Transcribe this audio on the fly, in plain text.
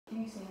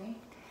Can you see me?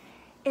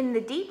 In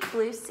the deep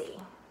blue sea.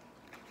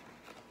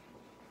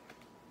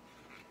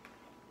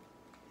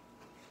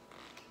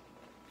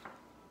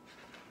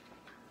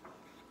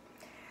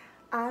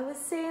 I was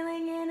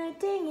sailing in a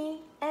dinghy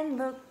and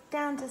looked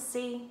down to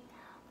see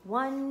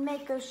one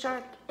mako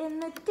shark in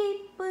the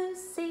deep blue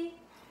sea.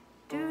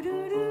 Do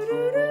do do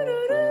do do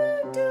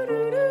do do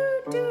do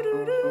do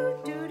do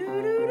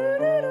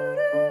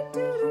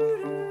do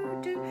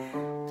do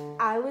do.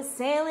 I was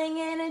sailing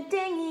in a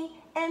dinghy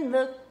and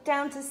looked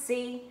down to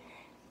see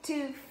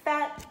two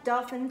fat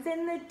dolphins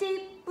in the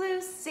deep blue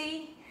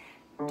sea.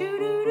 Do do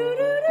do do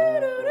do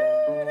do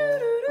do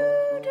do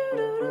do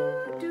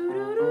do.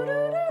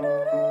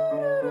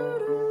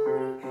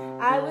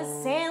 I was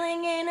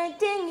sailing in a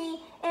dinghy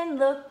and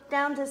looked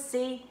down to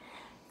see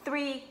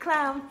three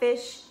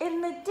clownfish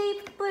in the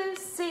deep blue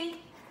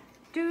sea.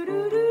 Do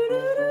do do do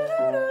do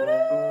do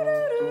do.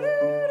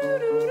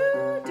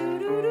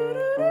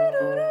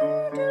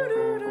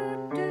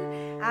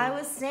 I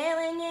was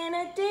sailing in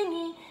a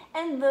dinghy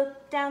and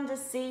looked down to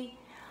see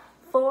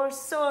four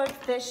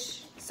stingrays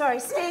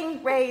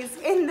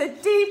in the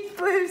deep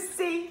blue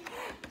sea.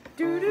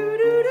 Do do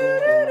do do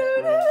do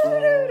do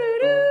do do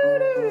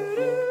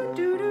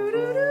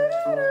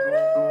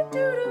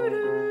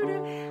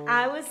do.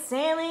 I was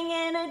sailing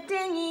in a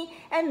dinghy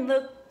and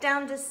looked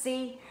down to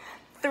see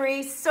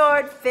three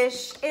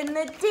swordfish in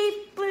the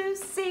deep blue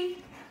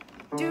sea.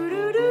 Do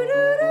do do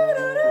do do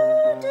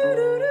do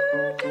do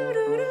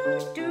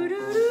do do do.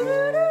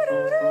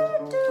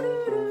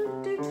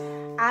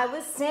 I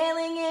was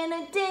sailing in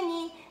a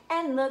dinghy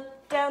and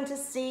looked down to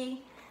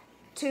see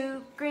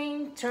two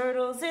green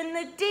turtles in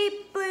the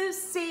deep blue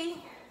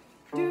sea.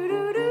 Do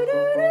do do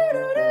do do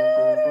do do.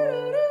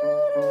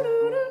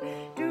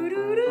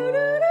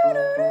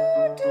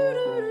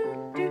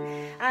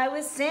 I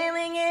was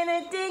sailing in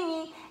a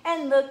dinghy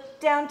and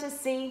looked down to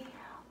see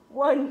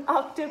one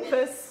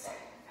octopus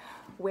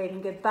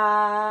waving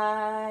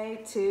goodbye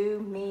to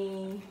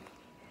me.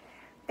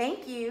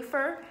 Thank you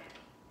for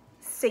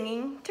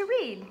singing to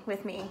read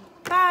with me.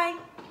 Bye.